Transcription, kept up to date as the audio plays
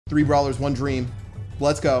3 brawlers, 1 dream.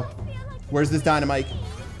 Let's go. Where's this Dynamite?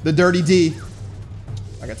 The dirty D.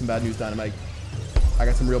 I got some bad news, Dynamite. I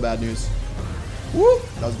got some real bad news. Woo!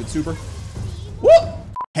 That was a good super. Woo!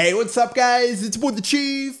 Hey, what's up, guys? It's boy the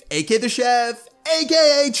Chief, aka the Chef,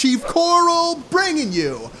 aka Chief Coral, bringing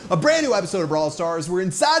you a brand new episode of Brawl Stars, where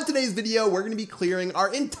inside today's video, we're going to be clearing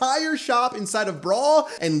our entire shop inside of Brawl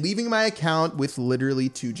and leaving my account with literally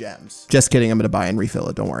 2 gems. Just kidding, I'm going to buy and refill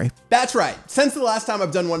it, don't worry. That's right. Since the last time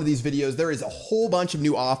I've done one of these videos, there is a whole bunch of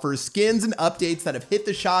new offers, skins, and updates that have hit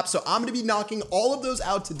the shop, so I'm going to be knocking all of those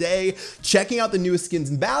out today, checking out the newest skins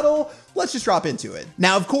in battle. Let's just drop into it.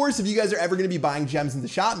 Now, of course, if you guys are ever going to be buying gems in the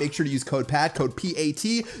shop, make sure to use code PAT, code PAT.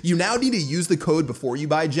 You now need to use the code before you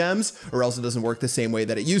buy gems, or else it doesn't work the same way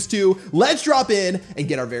that it used to. Let's drop in and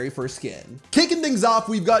get our very first skin. Kicking things off,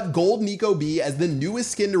 we've got Gold Nico B as the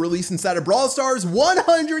newest skin to release inside of Brawl Stars.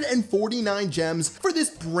 149 gems for this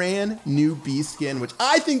brand new B skin, which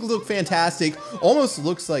I think look fantastic. Almost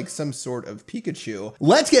looks like some sort of Pikachu.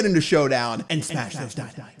 Let's get into Showdown and smash those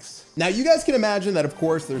dynamics. Now, you guys can imagine that, of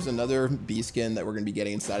course, there's another B skin that we're going to be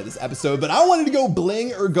getting inside of this episode, but I wanted to go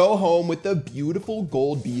bling or go home with the beautiful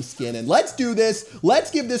gold B skin. And let's do this.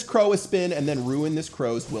 Let's give this crow a spin and then ruin this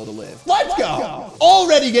crow's will to live. Let's go.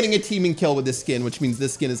 Already getting a teaming kill with this skin, which means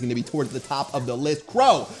this skin is going to be towards the top of the list.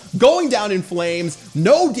 Crow going down in flames.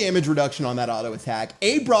 No damage reduction on that auto attack.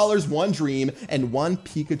 8 brawlers, 1 dream, and 1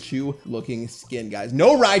 Pikachu looking skin, guys.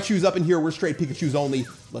 No Raichus up in here. We're straight Pikachus only.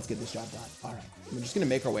 Let's get this job done. All right. We're just gonna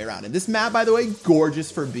make our way around. And this map, by the way,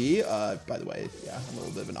 gorgeous for B. By the way, yeah, I'm a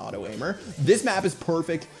little bit of an auto aimer. This map is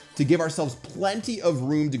perfect to give ourselves plenty of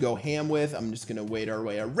room to go ham with. I'm just gonna wait our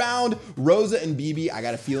way around. Rosa and BB, I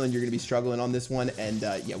got a feeling you're gonna be struggling on this one. And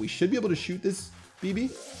yeah, we should be able to shoot this,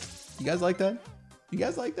 BB. You guys like that? You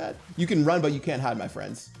guys like that? You can run, but you can't hide, my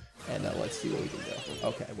friends. And let's see what we can do.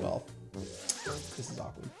 Okay, well, this is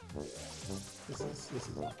awkward. This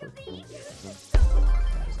is awkward.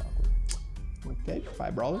 That is awkward. Okay,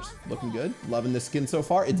 5 brawlers, looking good. Loving this skin so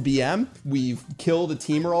far. It's BM. We've killed a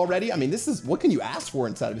teamer already. I mean, this is, what can you ask for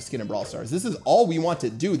inside of a skin in Brawl Stars? This is all we want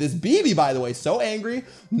to do. This BB, by the way, so angry.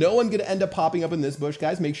 No one gonna end up popping up in this bush,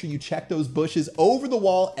 guys. Make sure you check those bushes over the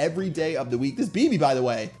wall every day of the week. This BB, by the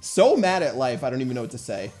way, so mad at life. I don't even know what to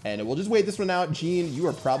say. And we'll just wait this one out. Gene, you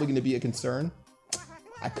are probably gonna be a concern.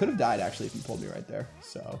 I could have died, actually, if you pulled me right there.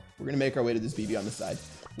 So we're gonna make our way to this BB on the side.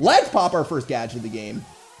 Let's pop our first gadget of the game.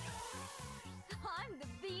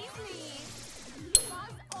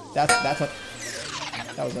 That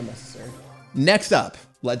was unnecessary. Next up,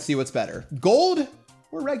 let's see what's better. Gold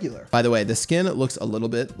or regular? By the way, the skin looks a little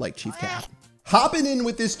bit like Chief Cat. Hopping in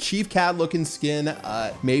with this Chief Cat looking skin,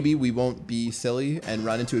 maybe we won't be silly and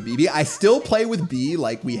run into a BB. I still play with B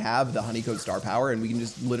like we have the honeycomb star power and we can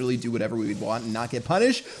just literally do whatever we would want and not get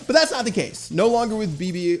punished, but that's not the case. No longer with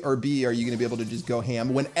BB or B are you gonna be able to just go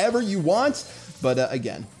ham whenever you want. But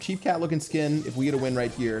again, Chief Cat looking skin, if we get a win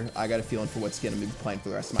right here, I got a feeling for what skin I'm gonna be playing for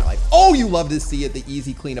the rest of my life. Oh, you love to see it, the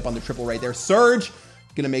easy cleanup on the triple right there. Surge,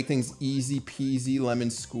 gonna make things easy peasy lemon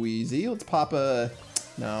squeezy. Let's pop a,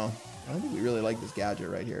 no, I don't think we really like this gadget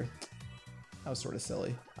right here. That was sort of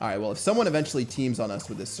silly. All right, well, if someone eventually teams on us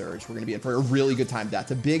with this Surge, we're gonna be in for a really good time. That's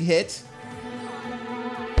a big hit.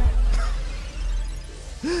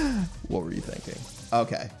 What were you thinking?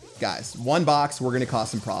 Okay, guys, 1 box, we're gonna cause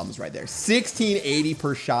some problems right there. 1680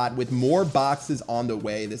 per shot with more boxes on the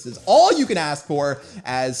way. This is all you can ask for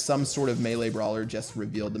as some sort of melee brawler just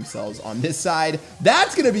revealed themselves on this side.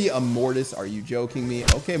 That's gonna be a Mortis. Are you joking me?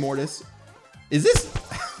 Okay, Mortis. Is this?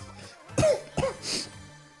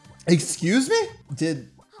 Excuse me?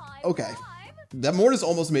 Okay. That Mortis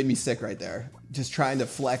almost made me sick right there. Just trying to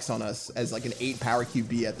flex on us as like an 8 power cube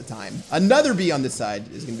B at the time. Another B on this side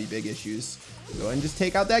is gonna be big issues. Go ahead and just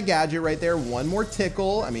take out that gadget right there. 1 more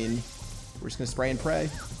tickle. I mean, we're just gonna spray and pray.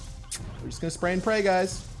 We're just gonna spray and pray,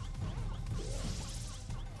 guys.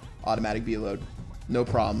 Automatic B load. No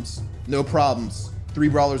problems. No problems. 3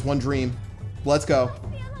 brawlers, 1 dream. Let's go.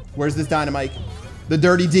 Where's this Dynamite? The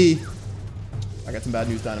dirty D. I got some bad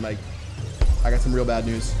news, Dynamite. I got some real bad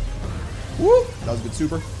news. Woo! That was a good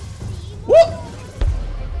super. Woo!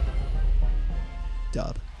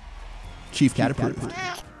 Dub. Chief Cat approved.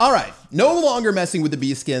 All right, no longer messing with the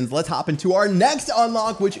B skins. Let's hop into our next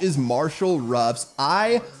unlock, which is Martial Ruffs.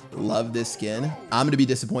 I love this skin. I'm gonna be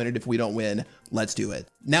disappointed if we don't win. Let's do it.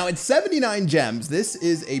 Now at 79 gems, this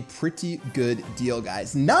is a pretty good deal,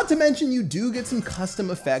 guys. Not to mention you do get some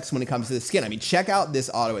custom effects when it comes to the skin. I mean, check out this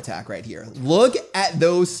auto attack right here. Look at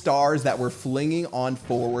those stars that we're flinging on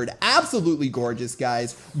forward. Absolutely gorgeous,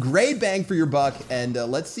 guys. Great bang for your buck. And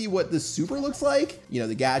let's see what the super looks like. You know,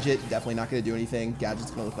 the gadget, definitely not gonna do anything.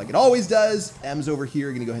 Gadget's gonna look like it always does. M's over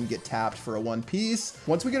here, gonna go ahead and get tapped for a 1 piece.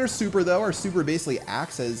 Once we get our super though, our super basically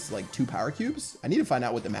acts as like 2 power cubes. I need to find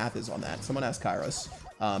out what the math is on that. Someone ask Kairos.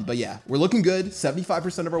 But yeah, we're looking good.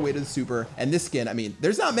 75% of our way to the super. And this skin, I mean,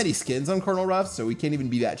 there's not many skins on Colonel Ruffs, so we can't even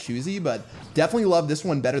be that choosy, but definitely love this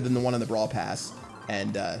one better than the one on the Brawl Pass.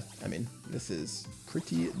 And I mean, this is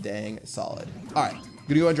pretty dang solid. All right,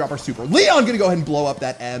 gonna go ahead and drop our super. Leon gonna go ahead and blow up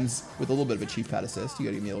that M's with a little bit of a chief pad assist. You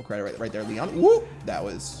gotta give me a little credit right there, Leon. Woo! That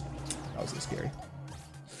was a little scary.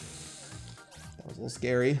 That was a little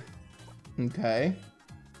scary. Okay.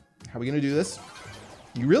 How are we gonna do this?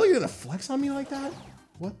 You really gonna flex on me like that?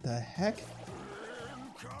 What the heck?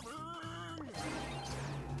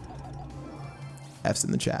 F's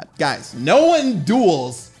in the chat. Guys, no one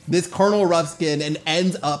duels this Colonel Ruff skin and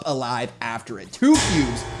ends up alive after it. 2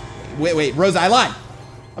 cubes. Wait, Rosa, I lied.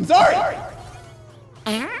 I'm sorry.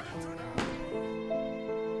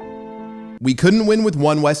 We couldn't win with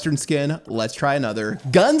one Western skin. Let's try another.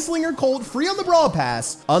 Gunslinger Colt, free on the Brawl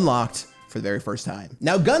Pass, unlocked for the very first time.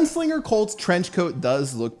 Now, Gunslinger Colt's trench coat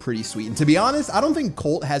does look pretty sweet. And to be honest, I don't think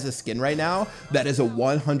Colt has a skin right now that is a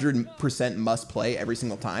 100% must play every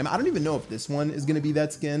single time. I don't even know if this one is gonna be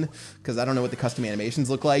that skin because I don't know what the custom animations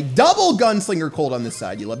look like. Double Gunslinger Colt on this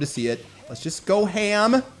side. You love to see it. Let's just go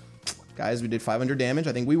ham. Guys, we did 500 damage.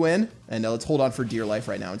 I think we win. And let's hold on for dear life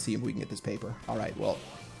right now and see if we can get this paper. All right, well,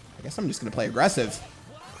 I guess I'm just gonna play aggressive.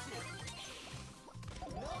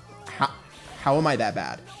 How am I that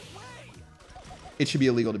bad? It should be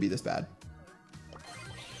illegal to be this bad.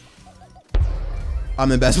 I'm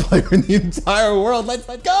the best player in the entire world. Let's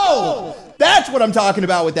go. That's what I'm talking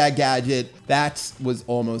about with that gadget. That was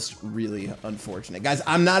almost really unfortunate. Guys,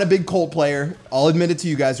 I'm not a big Colt player. I'll admit it to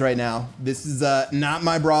you guys right now. This is not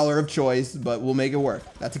my brawler of choice, but we'll make it work.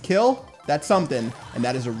 That's a kill. That's something. And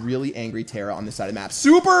that is a really angry Terra on this side of the map.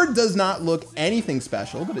 Super does not look anything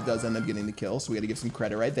special, but it does end up getting the kill. So we got to give some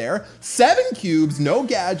credit right there. 7 cubes, no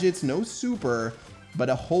gadgets, no super, but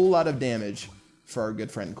a whole lot of damage for our good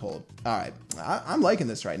friend Colt. All right, I'm liking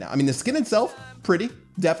this right now. I mean, the skin itself, pretty,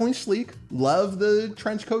 definitely sleek. Love the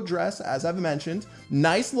trench coat dress, as I've mentioned.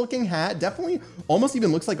 Nice looking hat, definitely almost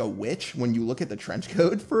even looks like a witch when you look at the trench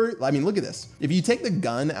coat for, I mean, look at this. If you take the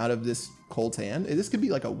gun out of this Colt's hand, this could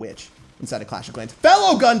be like a witch inside a Clash of Clans.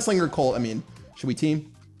 Fellow Gunslinger Colt, I mean, should we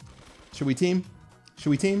team? Should we team?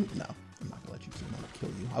 Should we team? No, I'm not gonna let you team, I'm gonna kill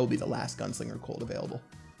you. I will be the last Gunslinger Colt available.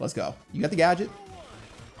 Let's go. You got the gadget?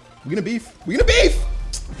 We're gonna beef. We're gonna beef!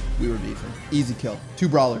 We were beefing. Easy kill. 2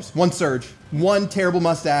 brawlers, 1 surge, 1 terrible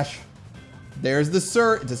mustache. There's the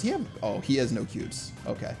surge. Does he have? Oh, he has no cubes.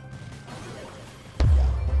 Okay.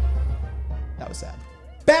 That was sad.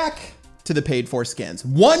 Back to the paid for skins.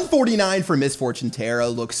 149 for Misfortune Terra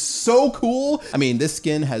looks so cool. I mean, this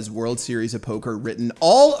skin has World Series of Poker written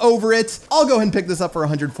all over it. I'll go ahead and pick this up for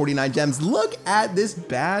 149 gems. Look at this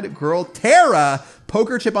bad girl Terra.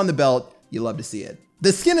 Poker chip on the belt. You love to see it.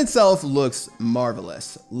 The skin itself looks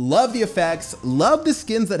marvelous. Love the effects, love the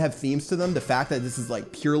skins that have themes to them. The fact that this is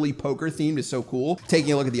like purely poker themed is so cool.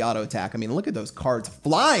 Taking a look at the auto attack, I mean, look at those cards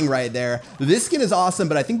flying right there. This skin is awesome,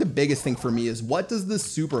 but I think the biggest thing for me is what does the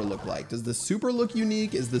super look like? Does the super look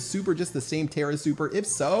unique? Is the super just the same Terra super? If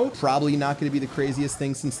so, probably not gonna be the craziest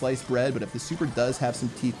thing since sliced bread, but if the super does have some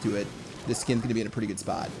teeth to it, this skin's gonna be in a pretty good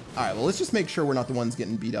spot. All right, well, let's just make sure we're not the ones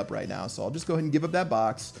getting beat up right now. So I'll just go ahead and give up that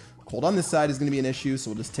box. Colt on this side is going to be an issue,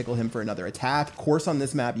 so we'll just tickle him for another attack. Of course, on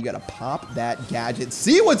this map, you got to pop that gadget.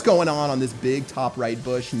 See what's going on this big top right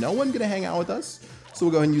bush. No one going to hang out with us, so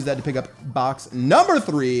we'll go ahead and use that to pick up box number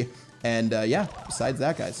 3. And yeah, besides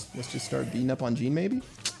that, guys, let's just start beating up on Gene, maybe.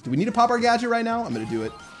 Do we need to pop our gadget right now? I'm going to do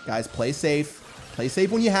it. Guys, play safe. Play safe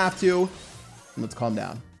when you have to. And let's calm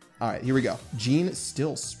down. All right, here we go. Gene is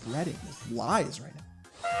still spreading his lies right now.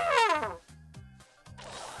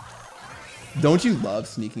 Don't you love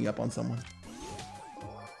sneaking up on someone?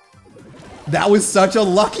 That was such a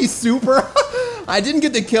lucky super. I didn't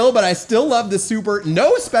get the kill, but I still love the super.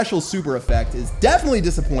 No special super effect is definitely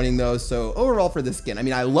disappointing though. So overall for this skin, I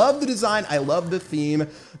mean, I love the design. I love the theme,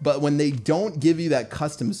 but when they don't give you that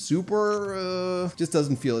custom super, just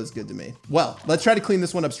doesn't feel as good to me. Well, let's try to clean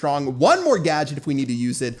this one up strong. One more gadget if we need to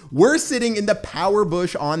use it. We're sitting in the power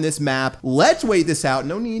bush on this map. Let's wait this out.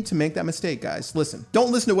 No need to make that mistake, guys. Listen,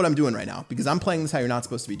 don't listen to what I'm doing right now because I'm playing this how you're not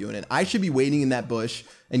supposed to be doing it. I should be waiting in that bush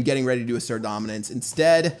and getting ready to assert dominance.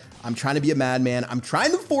 Instead, I'm trying to be a madman. I'm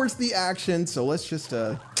trying to force the action. So let's just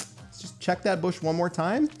check that bush one more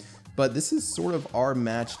time. But this is sort of our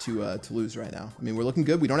match to lose right now. I mean, we're looking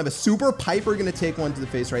good. We don't have a super. Piper going to take one to the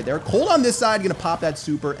face right there. Colt on this side going to pop that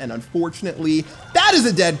super. And unfortunately, that is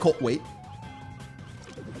a dead Colt. Wait.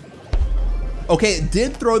 Okay, it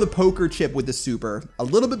did throw the poker chip with the super. A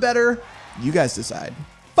little bit better. You guys decide.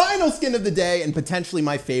 Final skin of the day, and potentially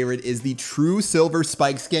my favorite, is the True Silver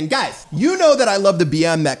Spike skin. Guys, you know that I love the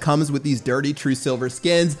BM that comes with these dirty True Silver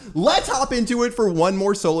skins. Let's hop into it for one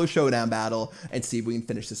more solo showdown battle and see if we can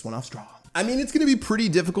finish this one off strong. I mean, it's going to be pretty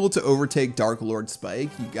difficult to overtake Dark Lord Spike.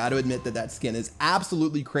 You got to admit that that skin is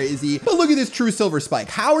absolutely crazy. But look at this True Silver Spike.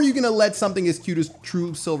 How are you going to let something as cute as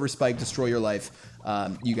True Silver Spike destroy your life?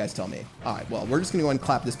 You guys tell me. All right, well, we're just going to go ahead and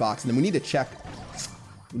clap this box, and then we need to check.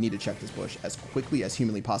 We need to check this bush as quickly as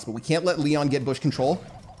humanly possible. We can't let Leon get bush control.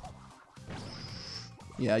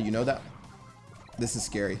 Yeah, you know that. This is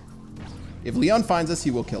scary. If Leon finds us, he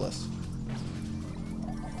will kill us.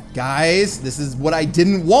 Guys, this is what I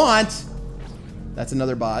didn't want. That's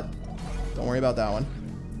another bot. Don't worry about that one.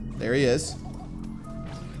 There he is.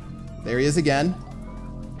 There he is again.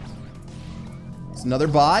 It's another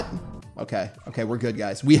bot. Okay, we're good,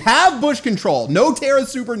 guys. We have bush control. No Terra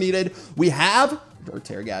super needed. We have... or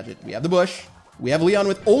Terra Gadget. We have the bush. We have Leon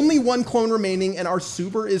with only one clone remaining, and our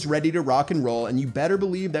super is ready to rock and roll. And you better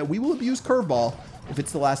believe that we will abuse curveball if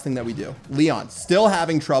it's the last thing that we do. Leon still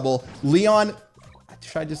having trouble. Leon,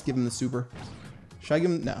 should I just give him the super? Should I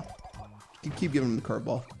give him? No. Keep giving him the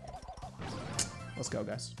curveball. Let's go,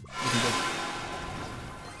 guys.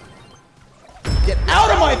 Get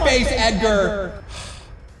out of my face, Edgar!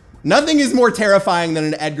 Nothing is more terrifying than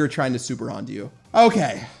an Edgar trying to super onto you.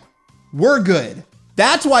 Okay. We're good.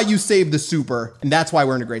 That's why you saved the super, and that's why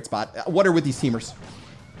we're in a great spot. What are with these teamers?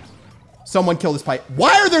 Someone kill this pipe.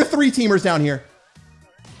 Why are there 3 teamers down here?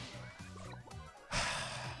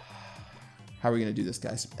 How are we gonna do this,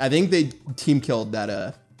 guys? I think they team killed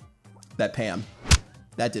that that Pam.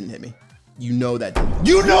 That didn't hit me. You know that didn't.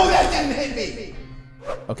 You know that didn't hit me!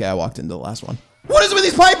 Okay, I walked into the last one. What is with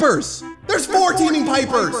these Pipers? There's 4 teaming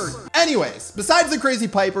Pipers. Anyways, besides the crazy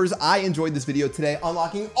Pipers, I enjoyed this video today,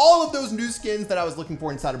 unlocking all of those new skins that I was looking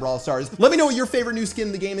for inside of Brawl Stars. Let me know what your favorite new skin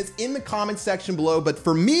in the game is in the comments section below. But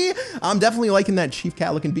for me, I'm definitely liking that Chief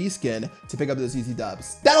Cat looking bee skin to pick up those easy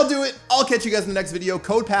dubs. That'll do it. I'll catch you guys in the next video.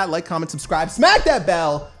 Code Pat, like, comment, subscribe, smack that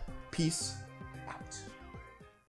bell. Peace.